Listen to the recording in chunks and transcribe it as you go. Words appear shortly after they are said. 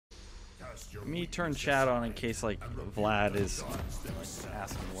Let me turn chat on in case like Vlad is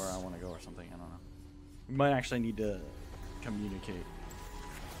asking where I want to go or something. I don't know. We might actually need to communicate.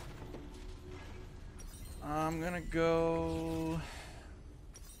 I'm gonna go.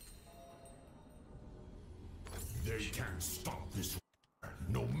 They can't stop this war,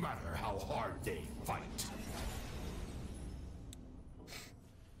 no matter how hard they fight.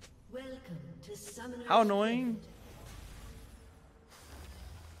 Welcome to Summoner's How annoying.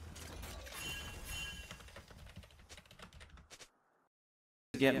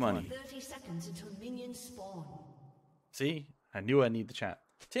 Get money. 30 seconds until minions spawn. See? I knew I need the chat.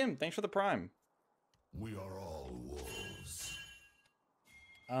 Tim, thanks for the prime. We are all wolves.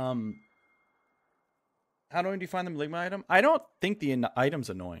 How annoying do you find the Maligma item? I don't think the item's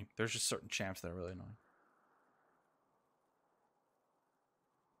annoying. There's just certain champs that are really annoying.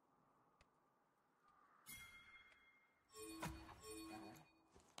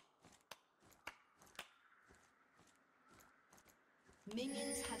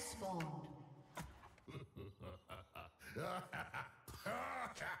 Minions have spawned.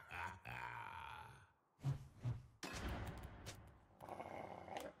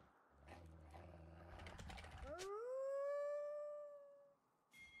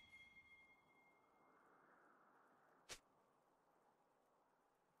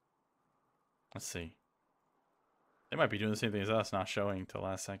 Let's see. They might be doing the same thing as us, not showing till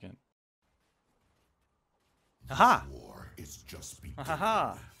last second. Haha! War is just beginning.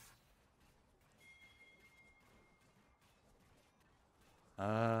 Haha!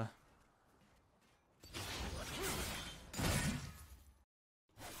 I'm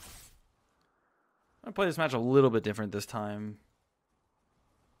gonna play this match a little bit different this time.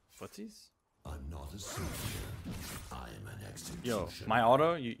 Footsies? I'm not a soldier. I'm an executioner. Yo, my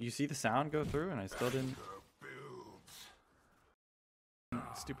auto, you see the sound go through and I still didn't.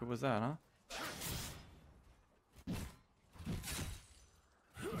 Stupid was that, huh?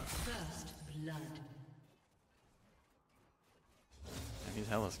 First blood. And he's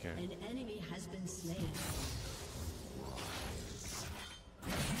hella scared. An enemy has been slain.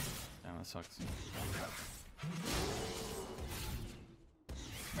 Damn, that sucks.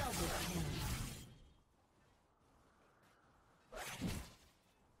 Double kill.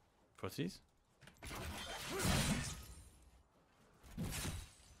 Footsies?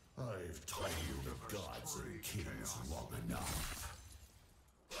 I've tired of gods and kings long enough.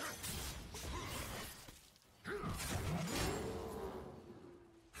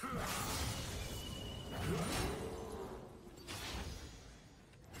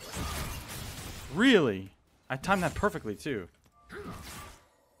 Really? I timed that perfectly too.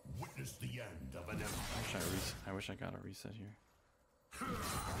 Witness the end of an empire. I wish I got a reset here.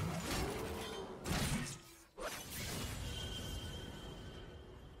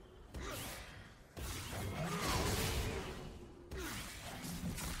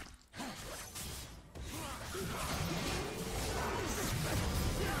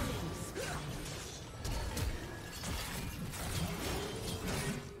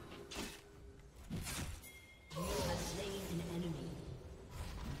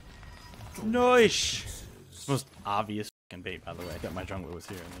 Nice! It's the most obvious fucking bait, by the way. I thought my jungler was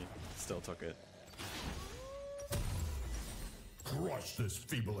here and they still took it. Crush this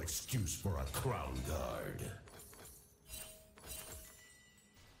feeble excuse for a crown guard.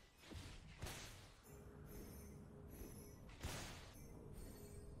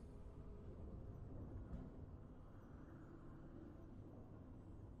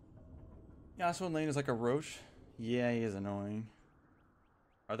 Yasuo in lane is like a Roche. Yeah, he is annoying.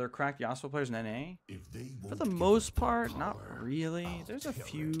 Are there cracked Yasuo players in NA? For the most part, not really. There's a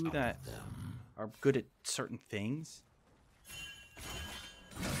few that are good at certain things.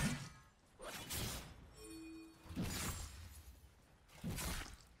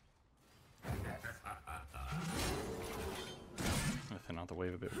 I'm gonna thin out the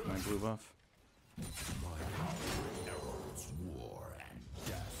wave a bit with my blue buff. Heralds war and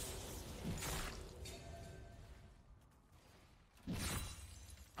death.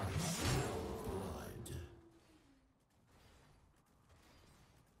 I smell blood.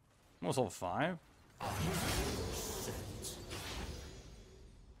 Almost level 5. Scent.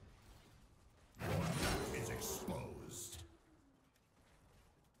 Your map is exposed.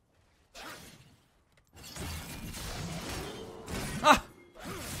 Ah!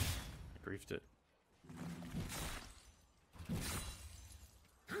 I griefed it.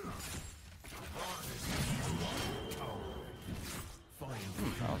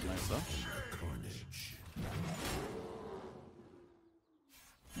 That was nice though. Carnage.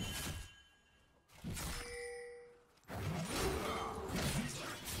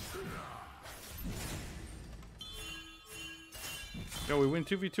 Yo, we win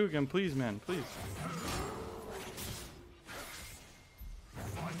 2v2 again, please, man, please.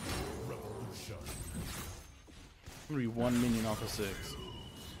 I'm gonna be 1 minion off of 6.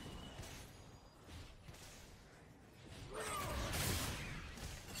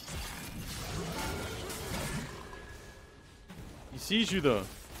 He sees you though.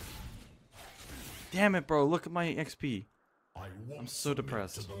 Damn it, bro! Look at my XP. I'm so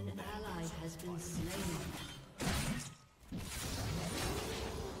depressed. An ally has been slain.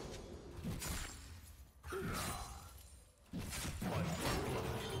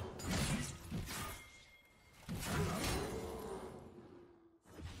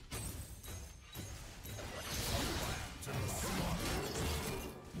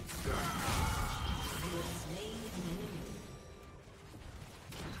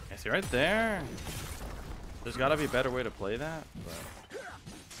 Yeah, see right there. There's gotta be a better way to play that, but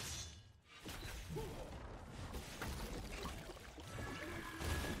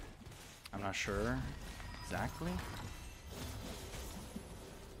I'm not sure exactly.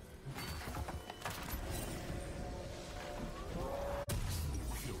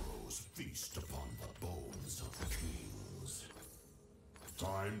 Heroes feast upon the bones of kings.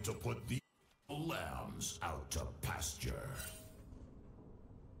 Time to put the lambs out to pasture.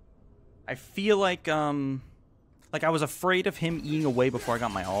 I feel like I was afraid of him eating away before I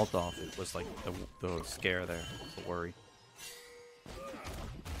got my ult off. It was like the scare there, the worry.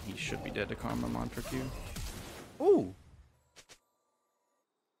 He should be dead to Karma Mantra Q. Ooh!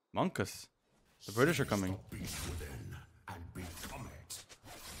 Monkus. The British are coming.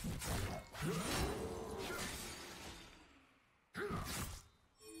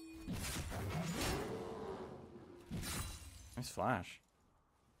 Nice flash.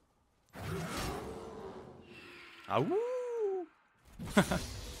 Awoo!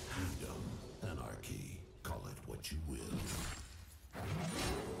 Freedom, anarchy, call it what you will.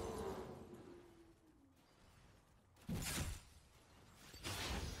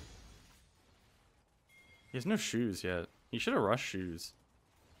 He has no shoes yet. He should have rushed shoes.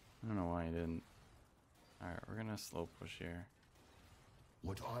 I don't know why he didn't. Alright, we're gonna slow push here.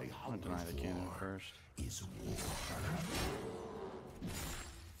 What I I'm gonna deny the cannon first. Is war.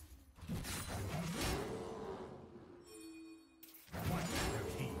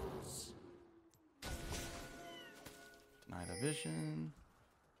 Deny the vision.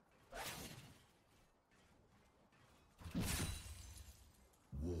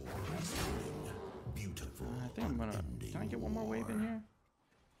 War is coming. Beautiful. I think I'm gonna. Can I get one more wave in here?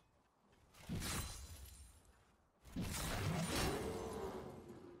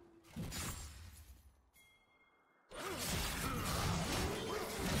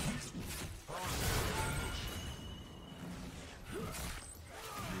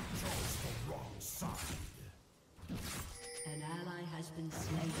 An ally has been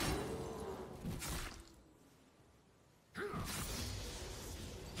slain.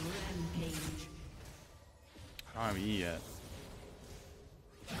 Rampage. I don't have E yet.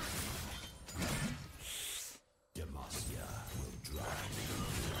 Demacia will drive.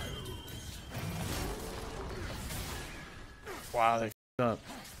 Wow, they f***ed up.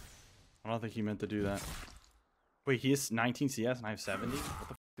 I don't think he meant to do that. Wait, he is 19 CS and I have 70? What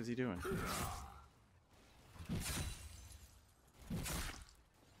the f*** is he doing?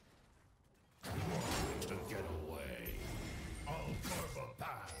 To get away. I'll carve a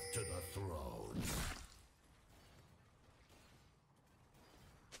path to the throne.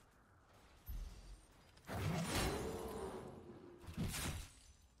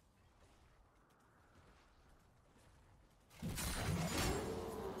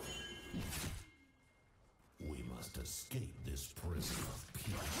 We must escape this prison of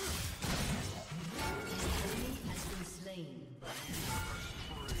peace. Enemy has been slain.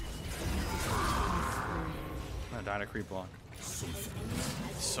 I died a creep block.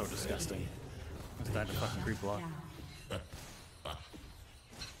 So disgusting. I died a fucking creep block.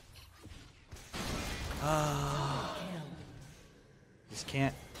 Just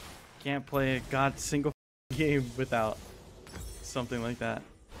can't play a god single game without something like that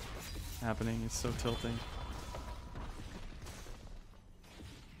happening. It's so tilting.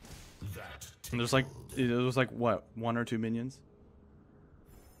 And there's like it was like what, 1 or 2 minions?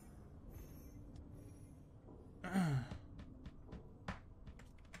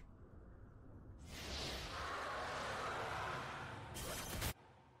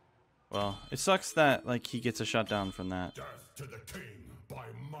 Well, it sucks that like he gets a shutdown from that. Death to the king by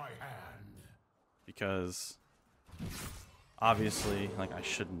my hand. Because obviously, like, I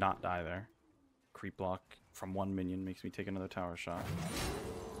should not die there. Creep block from 1 minion makes me take another tower shot.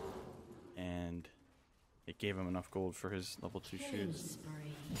 And It gave him enough gold for his level 2 shoes.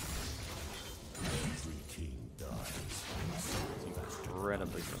 Every king dies.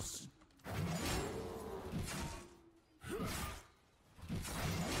 Incredibly broken.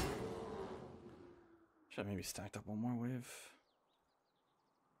 Should have maybe stacked up one more wave.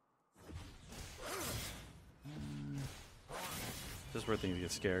 This is where things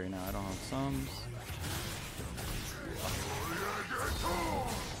get scary now. I don't have sums.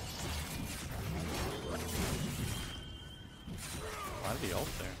 Why did he ult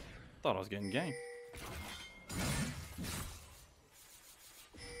there? Thought I was getting ganked.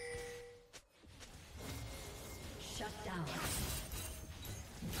 Shut down.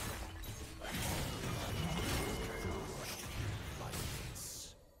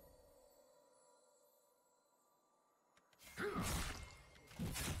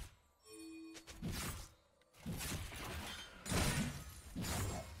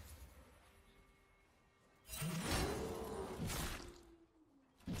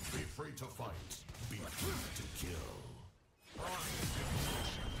 Be free to fight. Be free to kill.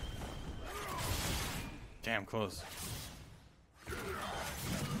 Damn close.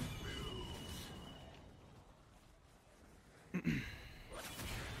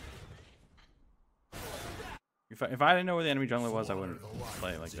 If I didn't know where the enemy jungler was, I wouldn't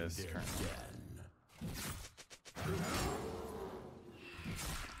play like this currently.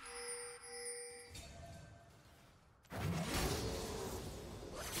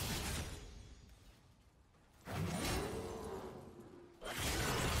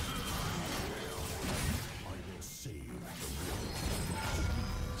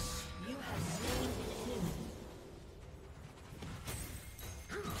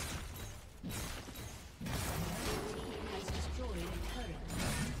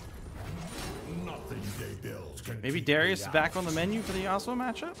 Maybe Darius is back on the menu for the Yasuo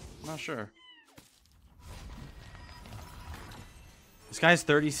matchup? Not sure. This guy's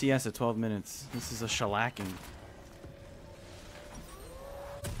 30 CS at 12 minutes. This is a shellacking.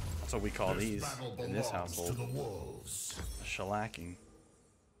 That's what we call these in this household. A shellacking.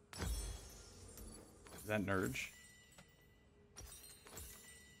 Is that Nurge?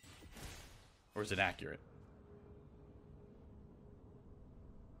 Or is it accurate?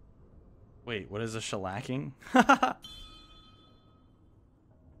 Wait, what is a shellacking?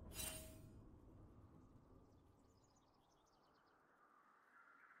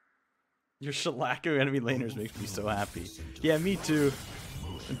 Your shellacking enemy laners makes me so happy. Yeah, me too.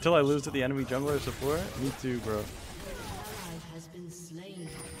 Until I lose to the enemy jungler support. Me too, bro.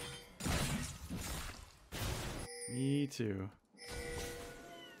 Me too.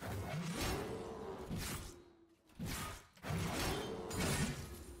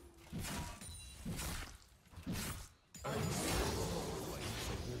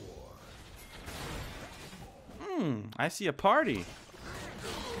 I see a party.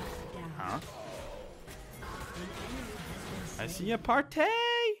 Huh? I see a party.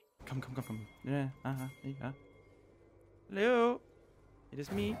 Come. Yeah. Yeah. Hello. It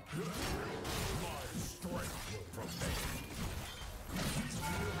is me.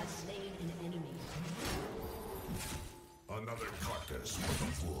 Another carcass for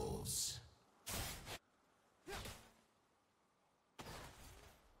the wolves.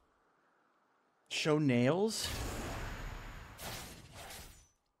 Show nails.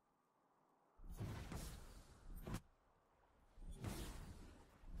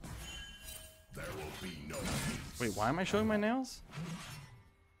 There will be no peace. Wait, why am I showing my nails?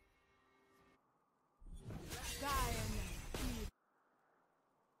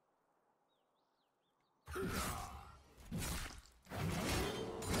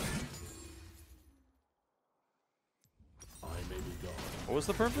 What was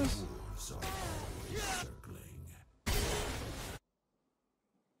the purpose?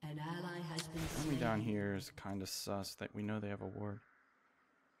 An ally has been Coming down here is kind of sus that we know they have a ward.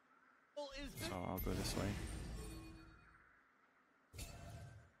 So I'll go this way.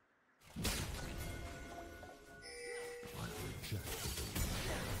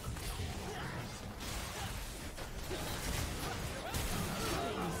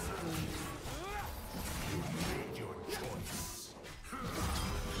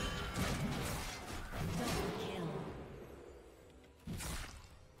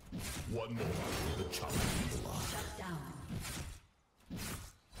 One more for the challenge. shut down.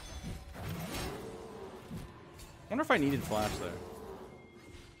 I wonder if I needed flash there.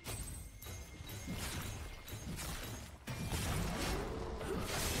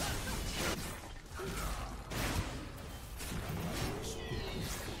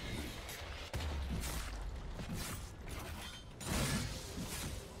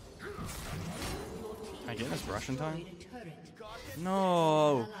 I getting this brush in time?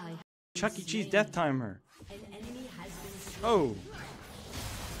 No! Chuck E. Cheese death timer! Oh!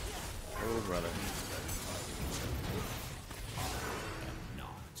 Oh, brother.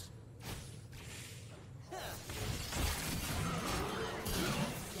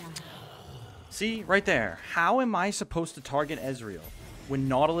 See, right there. How am I supposed to target Ezreal when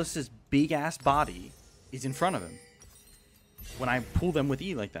Nautilus's big-ass body is in front of him? When I pull them with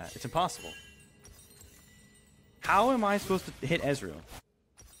E like that. It's impossible. How am I supposed to hit Ezreal?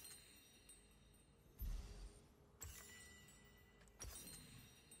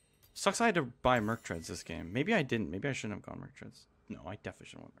 Sucks I had to buy Merc Treads this game. Maybe I didn't. Maybe I shouldn't have gone Merc Treads. No, I definitely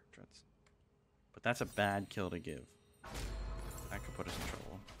shouldn't have Merc Treads. But that's a bad kill to give. That could put us in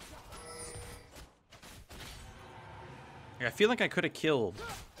trouble. I feel like I could have killed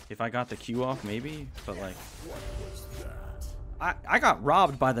if I got the Q off, maybe. But, like... I got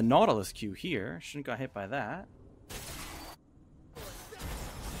robbed by the Nautilus Q here. Shouldn't got hit by that.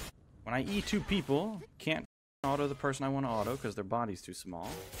 When I E2 people, can't auto the person I want to auto because their body's too small.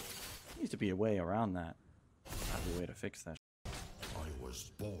 Needs to be a way around that. Gotta be a way to fix that. I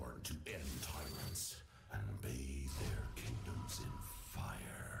was born to end tyrants and bathe their kingdoms in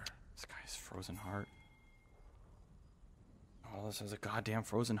fire. This guy's frozen heart. Oh, this has a goddamn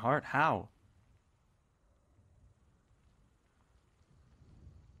frozen heart. How?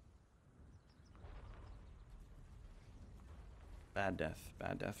 Bad death.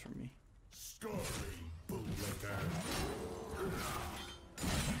 Bad death for me. Scurry, bootlicker.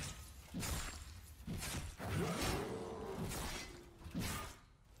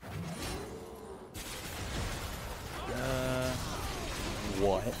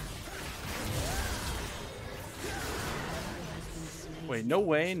 What? Wait, no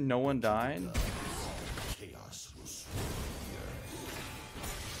way, no one died? Chaos will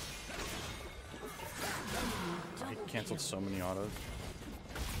I canceled so many autos.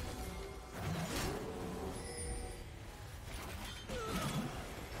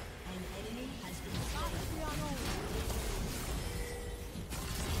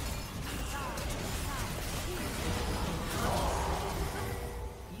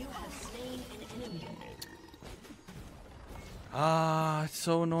 Ah, it's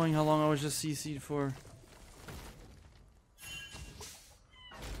so annoying how long I was just CC'd for.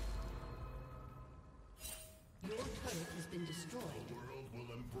 Your turret has been destroyed. The world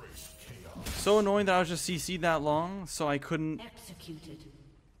will embrace chaos. So annoying that I was just CC'd that long, so I couldn't Executed.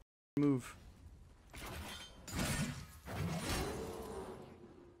 move.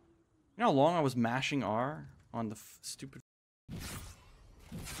 You know how long I was mashing R on the stupid...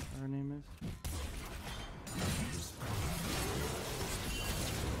 Whatever her name is?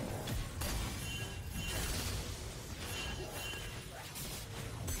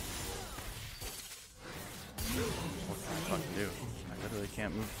 What can I fucking do? I literally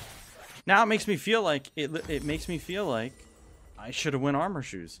can't move. Now it makes me feel like it makes me feel like I should have won armor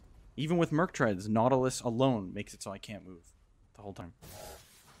shoes. Even with Merc Treads, Nautilus alone makes it so I can't move the whole time.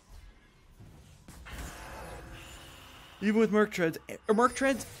 Even with Merc Treads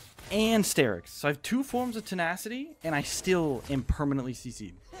and Sterix. So I have two forms of tenacity, and I still am permanently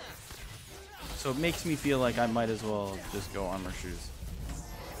CC'd. So it makes me feel like I might as well just go armor shoes.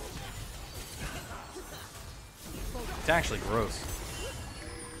 It's actually gross.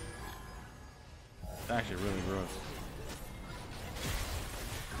 It's actually really gross.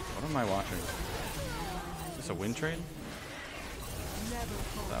 What am I watching? Is this a win trade?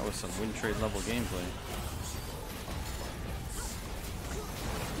 That was some win trade level gameplay.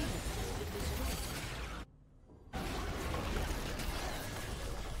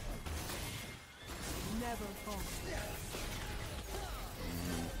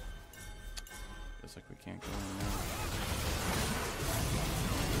 Feels like we can't go in now.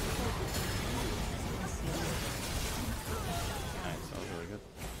 Nice, that was really good.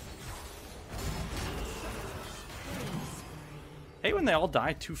 Hate when they all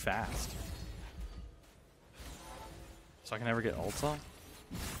die too fast. So I can never get ults off.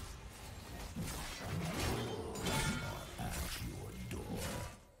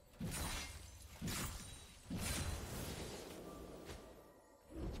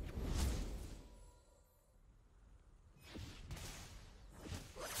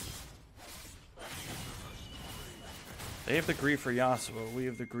 They have the grief for Yasuo, we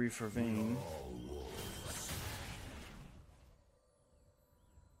have the grief for Vayne.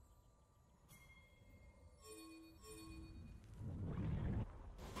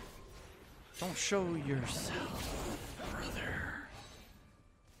 Don't show yourself, brother.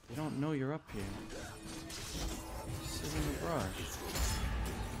 They don't know you're up here. Sit in the brush.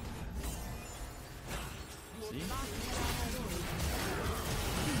 See?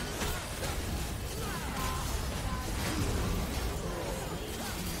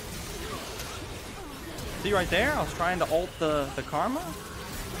 See right there? I was trying to ult the Karma.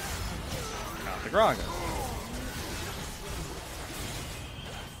 Got the Graga.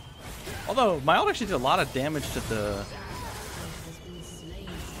 Although, my ult actually did a lot of damage to the...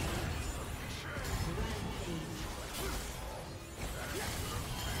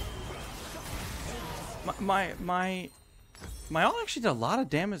 My ult actually did a lot of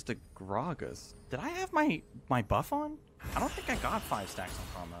damage to Gragas. Did I have my buff on? I don't think I got 5 stacks on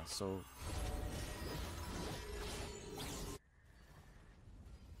Karma, so...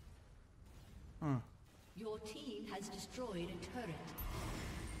 Your team has destroyed a turret.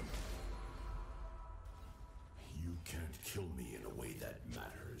 You can't kill me in a way that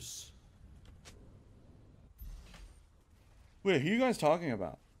matters. Wait, who are you guys talking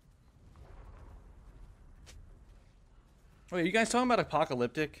about? Wait, are you guys talking about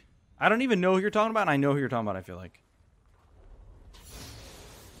Apocalyptic? I don't even know who you're talking about, and I know who you're talking about, I feel like.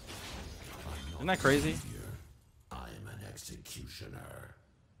 Isn't that crazy? I'm an executioner.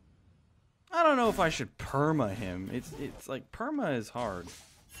 I don't know if I should perma him. It's like perma is hard.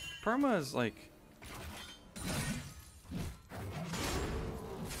 Perma is like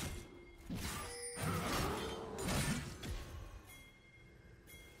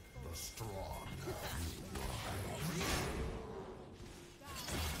The strong.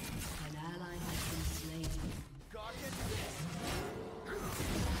 An ally has been slain. Slain an enemy.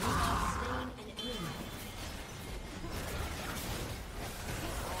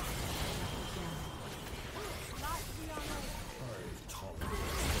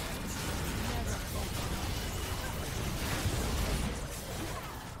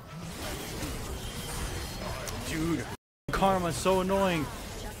 dude, Karma's so annoying.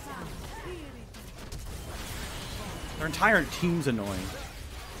 Their entire team's annoying.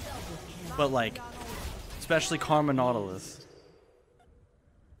 But like, especially Karma Nautilus.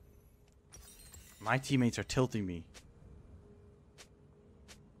 My teammates are tilting me.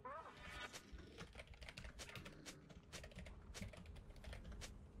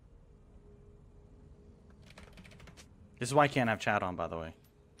 This is why I can't have chat on, by the way.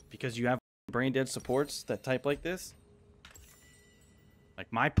 Because you have brain dead supports that type like this.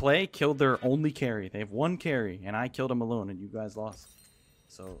 Like, my play killed their only carry. They have one carry, and I killed him alone, and you guys lost.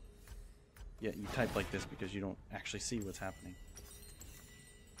 So, yeah, you type like this because you don't actually see what's happening.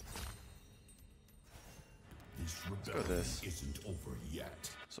 Let's go with this. Isn't over yet.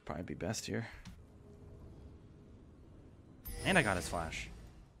 This will probably be best here. And I got his flash.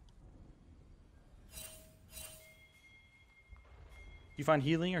 You find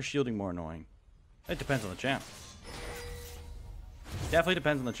healing or shielding more annoying? It depends on the champ. Definitely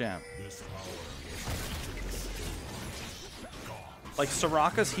depends on the champ. Like,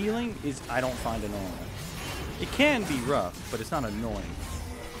 Soraka's healing is, I don't find annoying. It can be rough, but it's not annoying.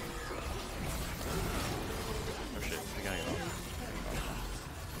 Oh shit, I gotta get off.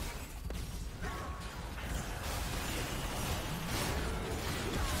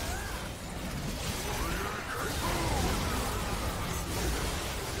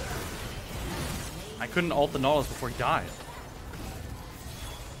 I couldn't ult the Nautilus before he died.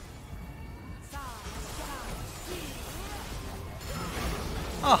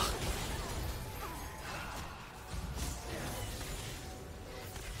 Ugh.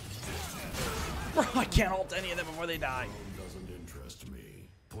 Bro, I can't ult any of them before they die. Doesn't interest me.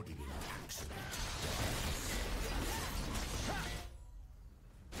 Putting in accident.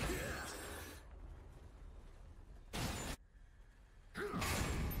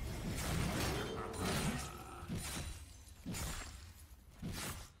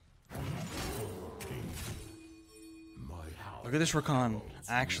 Look at this Rakan.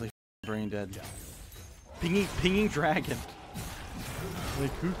 Actually brain dead. Pinging dragon.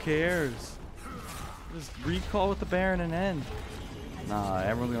 Like, who cares? Just recall with the Baron and end. Nah,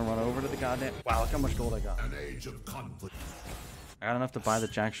 everyone's gonna run over to the goddamn. Wow, look how much gold I got. An age of conflict. I got enough to buy the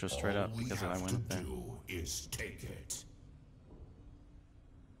Jack Show straight up because I went up there. Do is take it.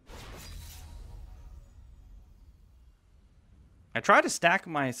 I tried to stack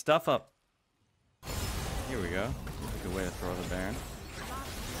my stuff up. Here we go. Good way to throw the Baron.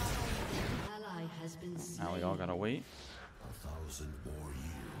 Ally has been slain. Now we all gotta wait 1,000 more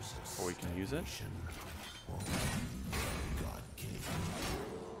years before we can use it. God gave.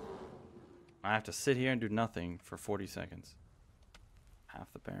 I have to sit here and do nothing for 40 seconds.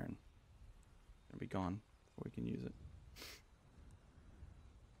 Half the Baron. Gonna be gone before we can use it.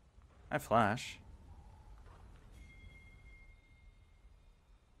 I flash.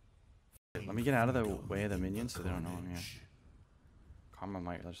 Let me get out of the way of the minions so they don't know I'm here. Karma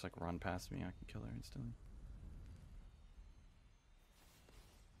might just like run past me. I can kill her instantly.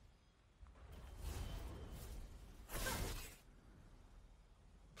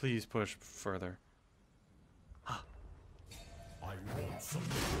 Please push further. I want some.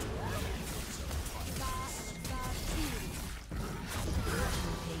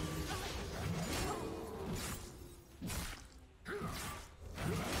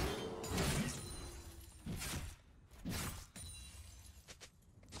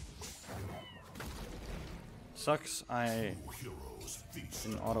 Sucks I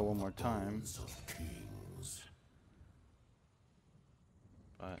didn't auto one more time.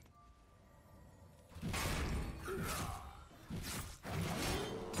 But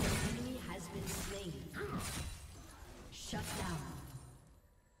Enemy has been slain. Shut down.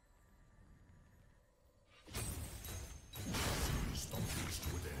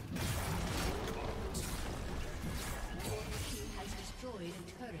 He has destroyed a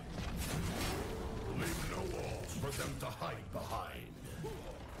turret. Leave no walls for them to hide behind. Your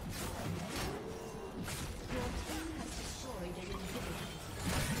team has destroyed an inhibitor.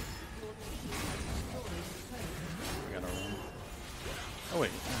 Your team has destroyed a turret. I gotta run. Oh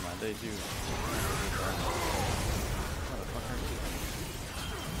wait, never mind, they do. Motherfucker.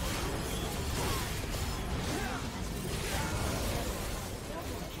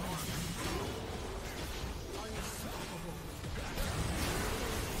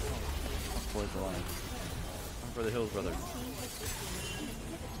 Towards the line. Come for the hills, brother.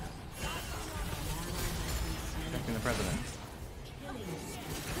 Protecting the president.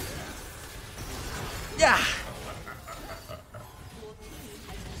 Yeah!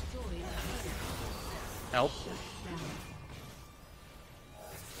 Help.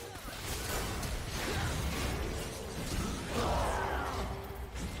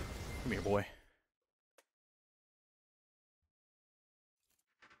 Come here, boy.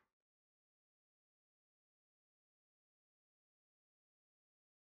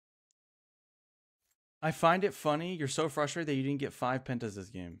 I find it funny. You're so frustrated that you didn't get 5 pentas this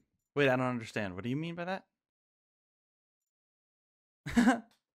game. Wait, I don't understand. What do you mean by that?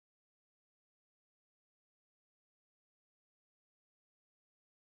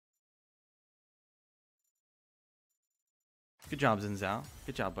 Good job, Zinzao.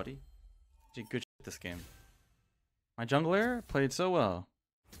 Good job, buddy. You did good shit this game. My jungler played so well.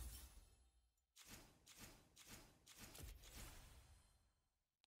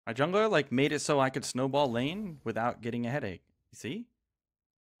 My jungler like made it so I could snowball lane without getting a headache. You see?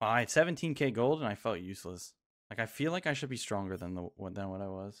 Wow, I had 17k gold and I felt useless. Like I feel like I should be stronger than what I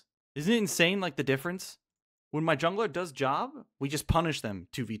was. Isn't it insane? Like the difference when my jungler does job, we just punish them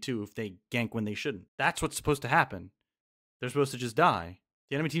 2v2 if they gank when they shouldn't. That's what's supposed to happen. They're supposed to just die.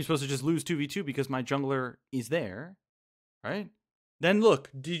 The enemy team's supposed to just lose 2v2 because my jungler is there, right? Then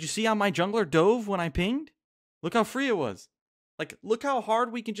look, did you see how my jungler dove when I pinged? Look how free it was. Like, look how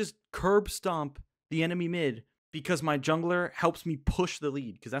hard we can just curb stomp the enemy mid because my jungler helps me push the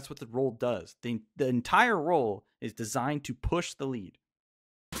lead, because that's what the role does. The entire role is designed to push the lead.